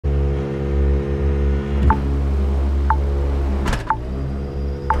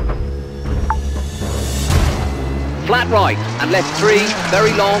flat right, and left 3,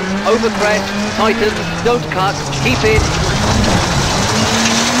 very long, over crest, tightens, don't cut, keep in.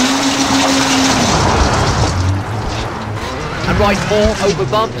 And right 4, over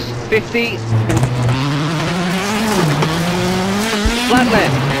bumps, 50. Flat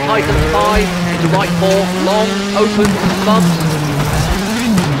left, tightens 5, into right 4, long, opens, bumps.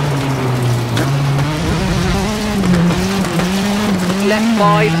 Left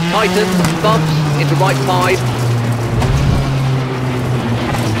 5, tightens, bumps, into right 5.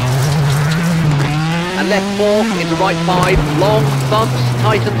 And left 4, into right 5, long, bumps,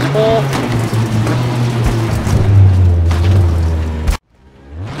 tightens 4.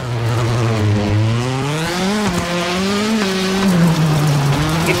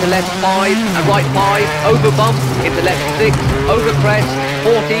 Into left 5, and right 5, over bump, into left 6, over crest,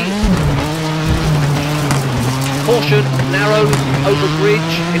 40. Caution, narrows, over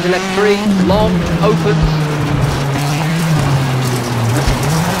bridge, into left 3, long, opens.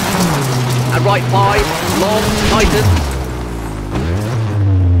 And right 5, long, tightens.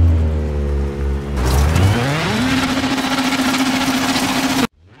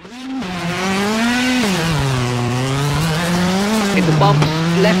 Into bumps,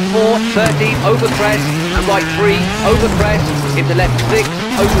 left 4, 30, over crest, and right 3, over crest, into left 6,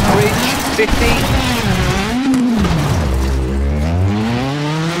 over bridge, 50.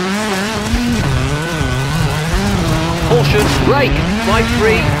 Caution, brake, right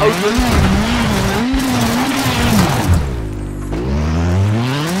 3, opens.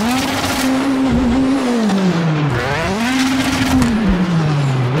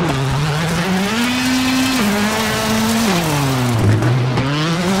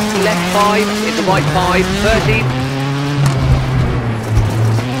 Left 5, into right 5, 30.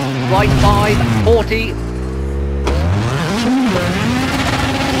 Right 5, 40.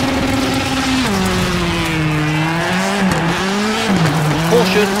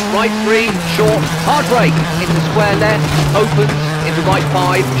 Caution, right 3, short, hard brake, into square left, opens, into right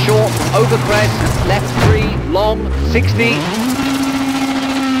 5, short, over crest, left 3, long, 60.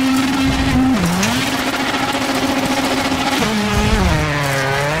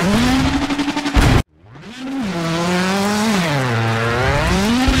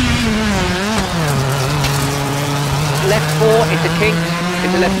 Left 4, into kinks,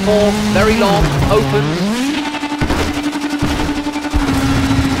 into left 4, very long, opens.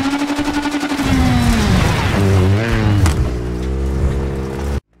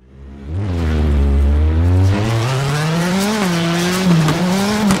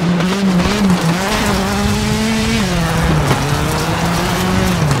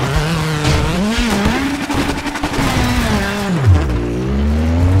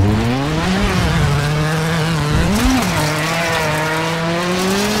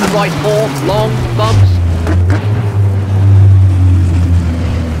 Right 4, long, bumps.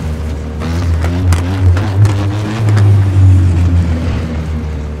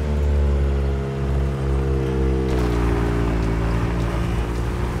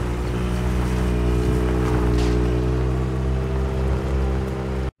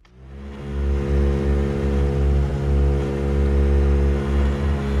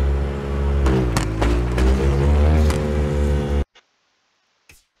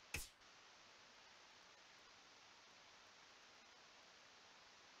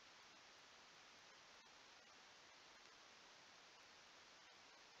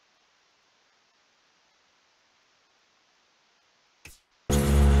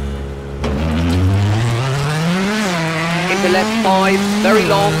 Into left 5, very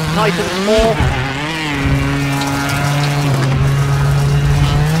long, tightens 4.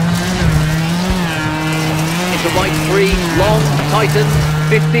 Into right 3, long, tightens,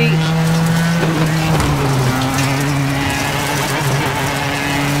 50.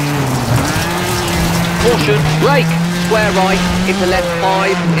 Caution, brake, square right, into left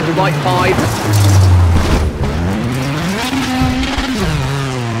 5, into right 5.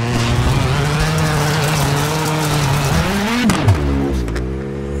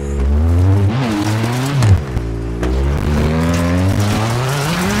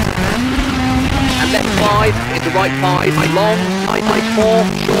 Left 5, into right 5, long, right 4,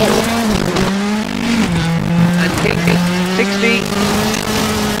 short. And kink, 60.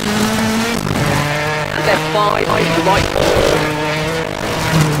 And left 5, into right 4.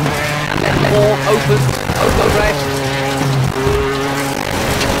 And left 4, opens, over rest.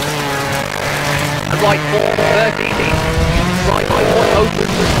 And right 4, 30. Right 4,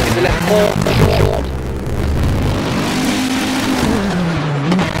 opens, into left 4, short.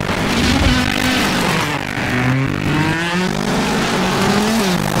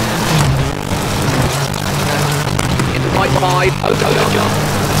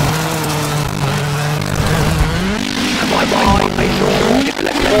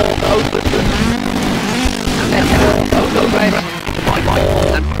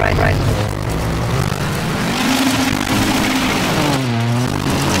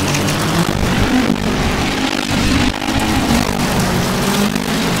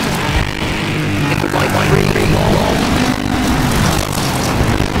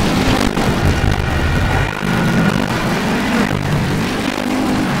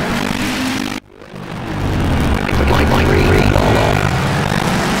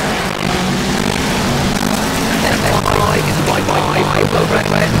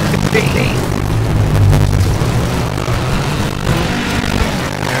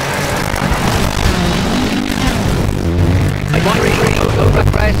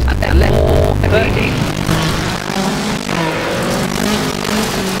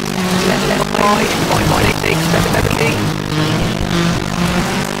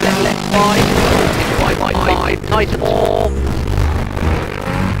 tightens 4.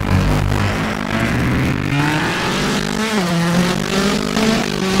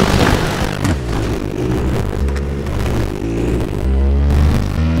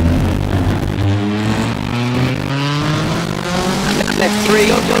 Left 3,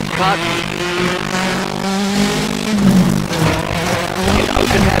 don't cut. Into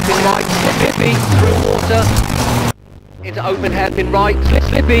open hairpin right, slippy through water. Into open hairpin right,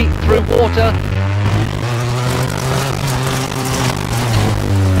 slippy through water.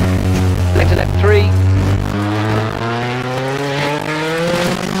 Left 3.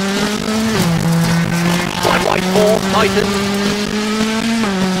 Right 4, tightens.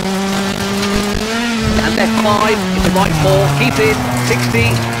 And left 5, into right 4, keep in,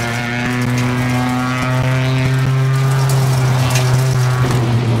 60.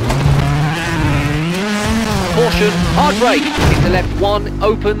 Caution, hard brake, into left 1,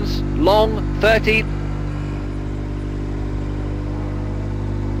 opens, long, 30.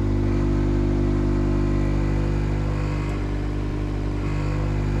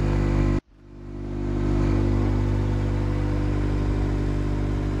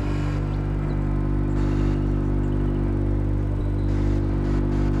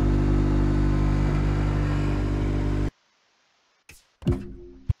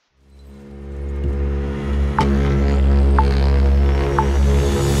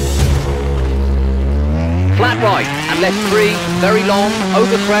 Flat right, and left 3, very long,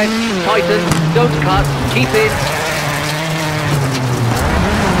 over crest, tighten, don't cut, keep in.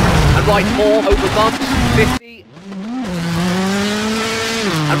 And right 4, over bumps, 50.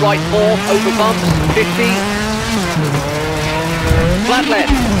 And right 4, over bumps, 50. Flat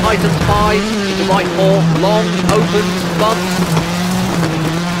left, tightens 5, into right 4, long, opens, bumps.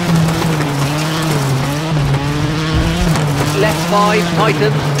 Left 5,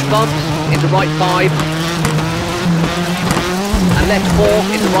 tightens, bumps, into right 5. And left 4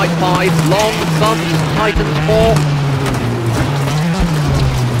 into right 5, long, bumps, tightens 4.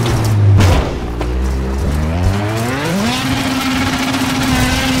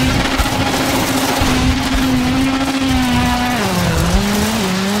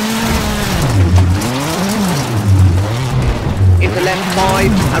 Into left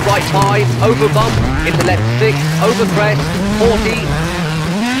 5 and right 5, over bump, into left 6, over crest, 40.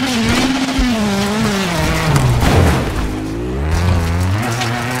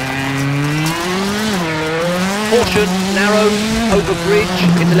 Caution, narrows, over bridge,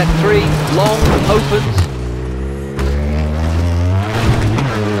 into left 3, long, opens.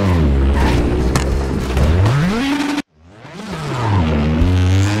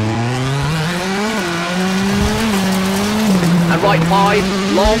 And right 5,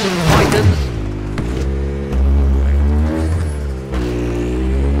 long, tightens.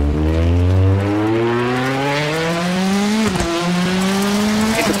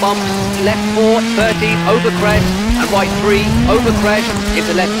 Into bumps. Left 4, 30, over crest, and right 3, over crest,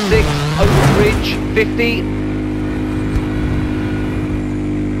 into left 6, over bridge, 50.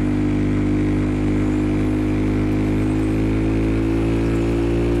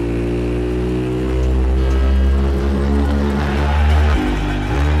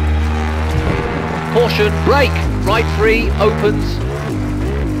 Caution, brake, right 3, opens.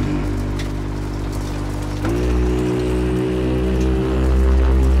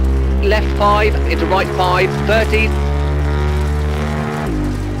 Left 5, into right 5, 30.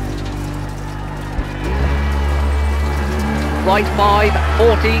 Right 5,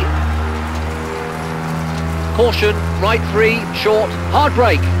 40. Caution, right 3, short, hard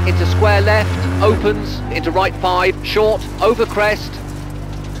brake, into square left, opens, into right 5, short, over crest.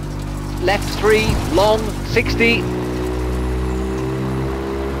 Left 3, long, 60.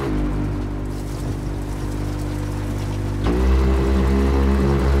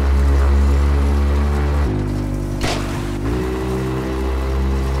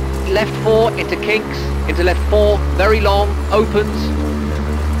 Left 4 into kinks, into left 4, very long, opens.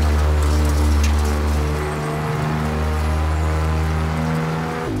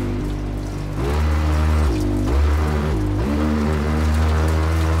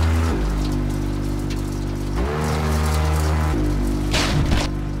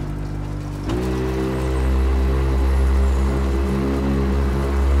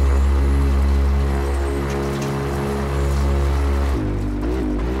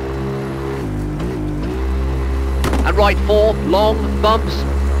 And right 4, long, bumps.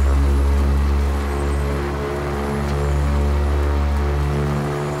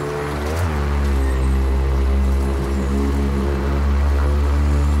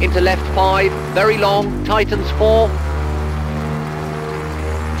 Into left 5, very long, tightens 4.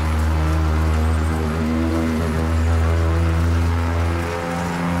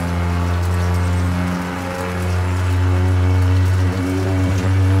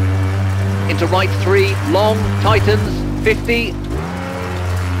 into right 3, long, tightens, 50.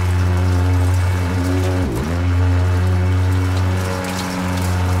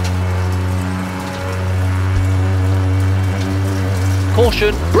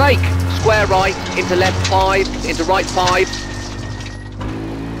 Caution, brake, square right, into left 5, into right 5.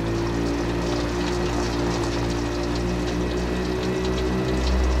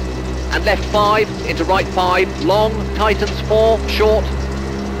 And left 5, into right 5, long, tightens 4, short.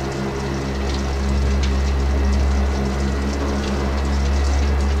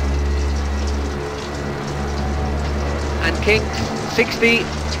 And kinks, 60.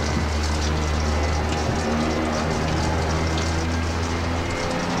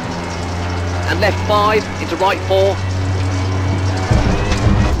 And left 5, into right 4.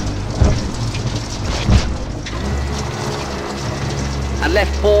 And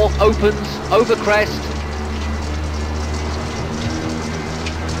left 4, opens, over crest.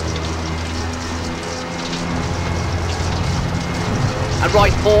 And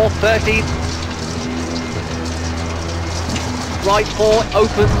right 4, 30. Right 4,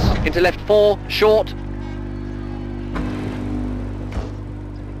 opens, into left 4, short.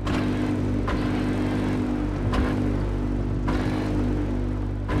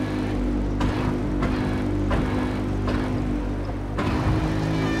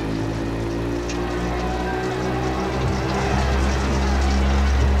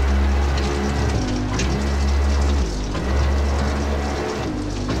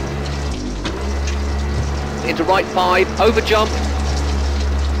 Into right 5, over jump.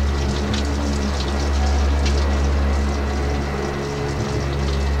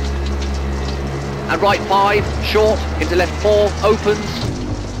 And right 5, short, into left 4, opens.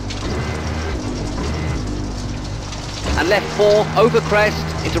 And left 4, over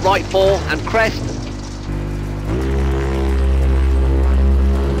crest, into right 4, and crest.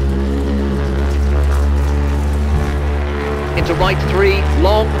 Into right 3,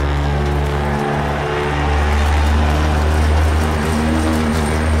 long.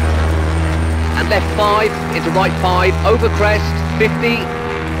 And left 5, into right 5, over crest, 50.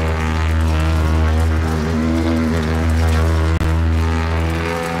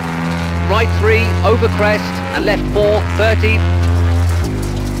 Right 3, over crest, and left 4, 30.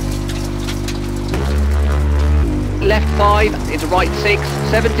 Left 5, into right 6,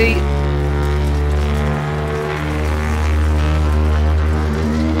 70.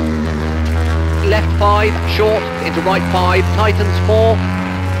 Left 5, short, into right 5, tightens 4.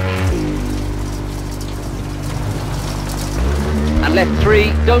 And left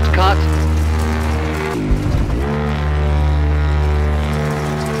 3, don't cut.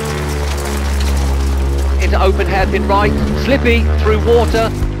 Into open hairpin right, slippy, through water.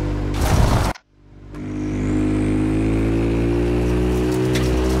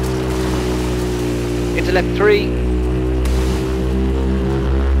 Into left 3.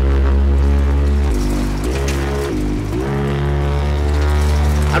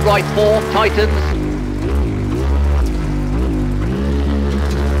 And right 4, tightens.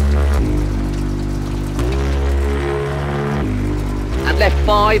 And left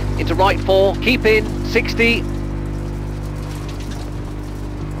 5, into right 4, keep in, 60.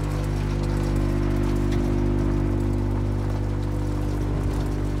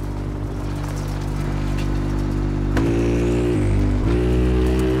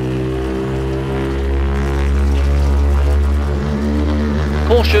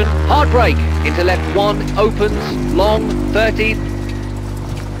 Caution, hard brake, into left 1, opens, long, 30.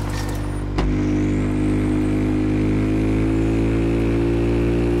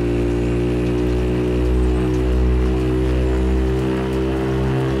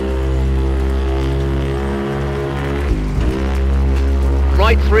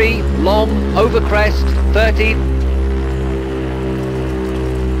 Right 3, long, over crest, 30.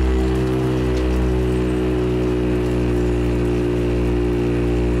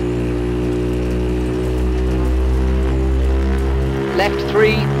 Left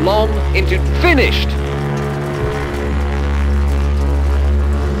 3, long, into finished.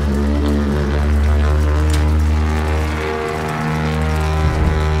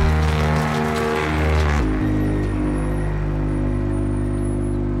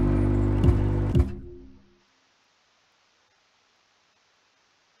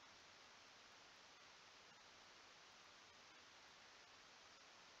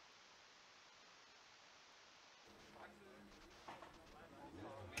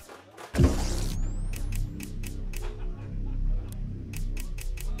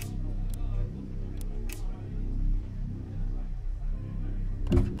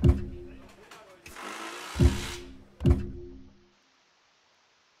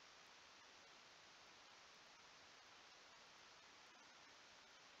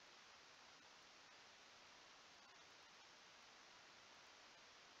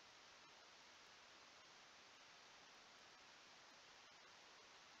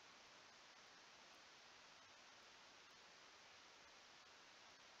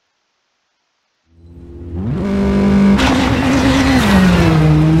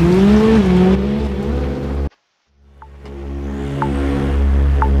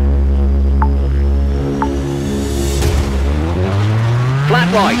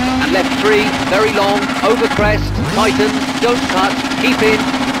 very long, over crest, tightens, don't cut, keep in.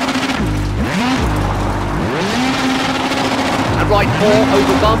 And right 4,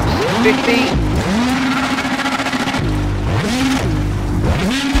 over bumps, 50.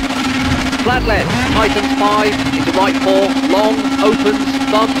 Flat left, tightens 5, into right 4, long, opens,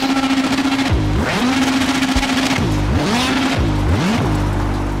 bumps.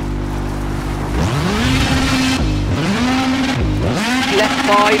 Left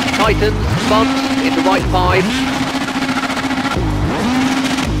 5, tightens, bumps, into right 5.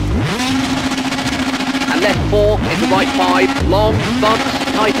 And left 4, into right 5, long, bumps,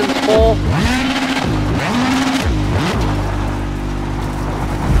 tightens 4.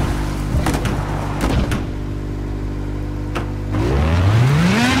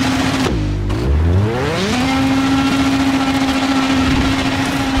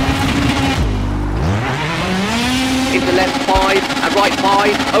 Into left 5 and right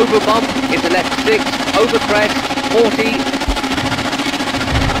 5, over bump, into left 6, over crest, 40.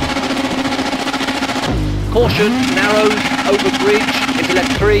 Caution, narrows, over bridge, into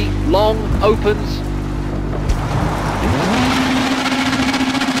left 3, long, opens.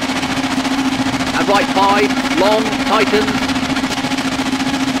 And right 5, long, tightens.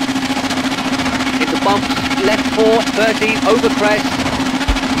 Into bumps, left 4, 30, over crest.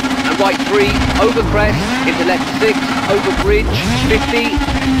 And right 3, over crest, into left 6, over bridge, 50.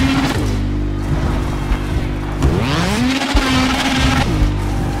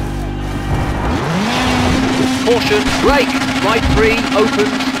 Caution, brake, right 3,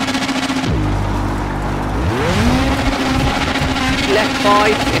 opens. Left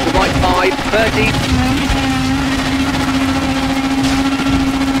 5, into right 5, 30.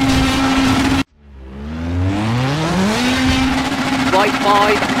 Right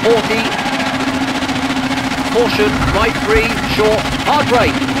 5, 40. Caution, right 3, short, hard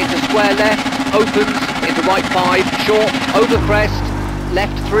brake, into square left, opens, into right 5, short, over crest,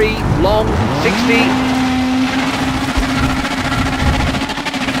 left 3, long, 60.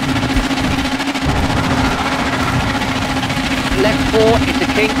 Left 4, into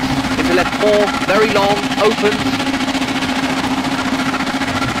kinks, into left 4, very long, opens.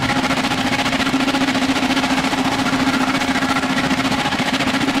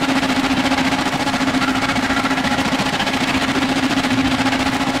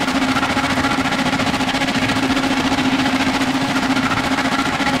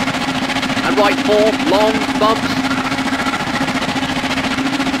 Right 4, long, bumps.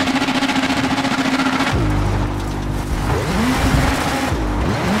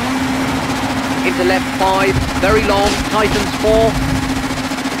 Into left 5, very long, tightens 4.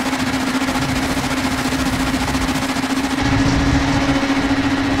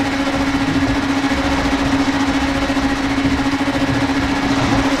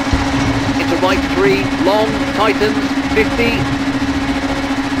 Into right 3, long, tightens, 50.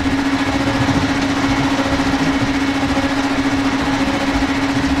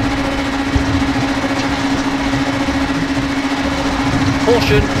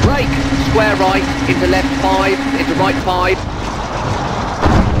 Caution, brake, square right, into left 5, into right 5.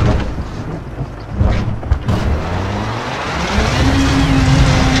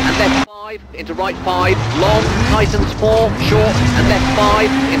 And left 5, into right 5, long, tightens 4, short, and left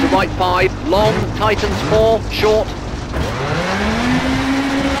 5, into right 5, long, tightens 4, short.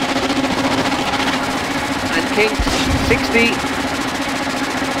 And kinks, 60.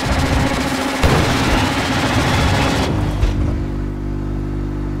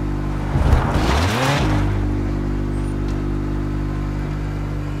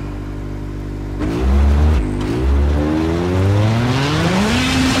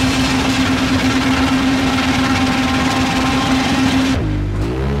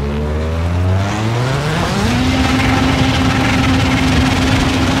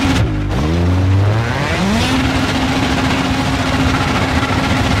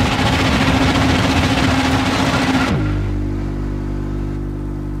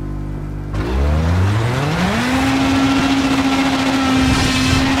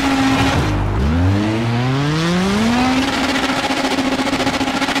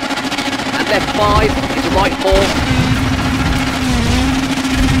 Left 5, into right 4.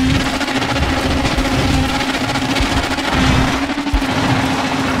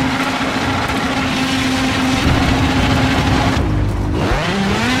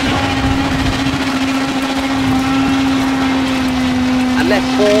 And left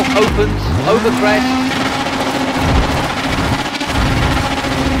 4, opens, over crest.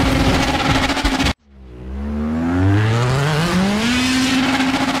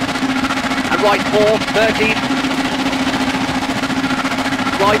 Right 4, 30.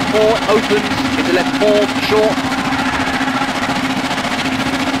 Right right 4, opens, into left 4, short.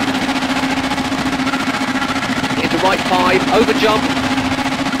 Into right 5, over jump.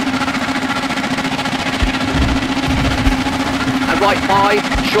 And right 5,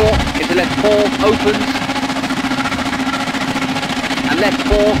 short, into left 4, opens. And left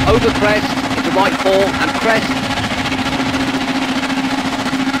 4, over crest, into right 4, and crest.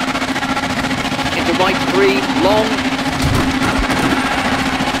 Into right 3, long.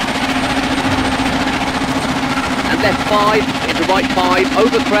 And left 5, into right 5,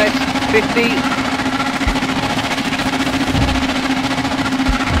 over crest, 50.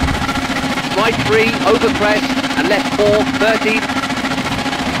 Right 3, over crest, and left 4, 30.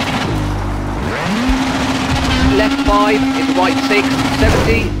 Left 5, into right 6,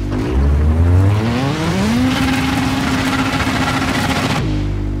 70.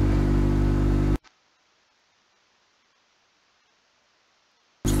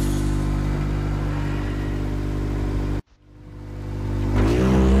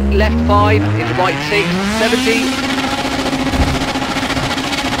 Left 5, into right 6, 70.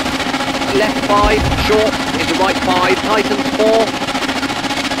 Left 5, short, into right 5, tightens 4.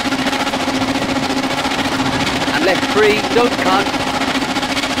 And left 3, don't cut.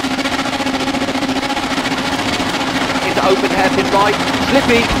 Into open hairpin right,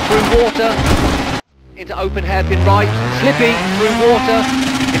 slippy, through water. Into open hairpin right, slippy, through water.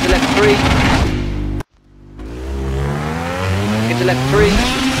 Into left 3. Into left 3.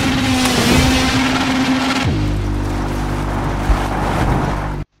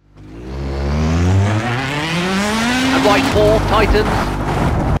 Right 4, tightens.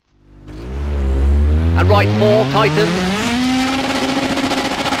 And right 4, tightens.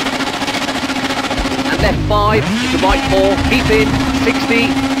 And left 5, into right 4, keep in, 60.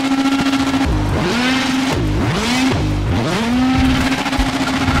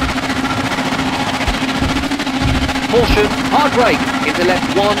 Caution, hard brake, into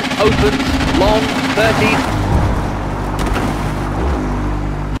left 1, opens, long, 30.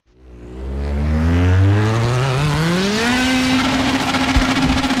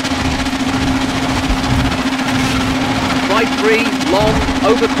 Right 3, long,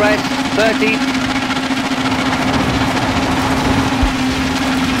 over crest, 30.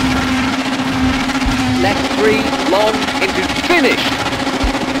 Left 3, long, into finish.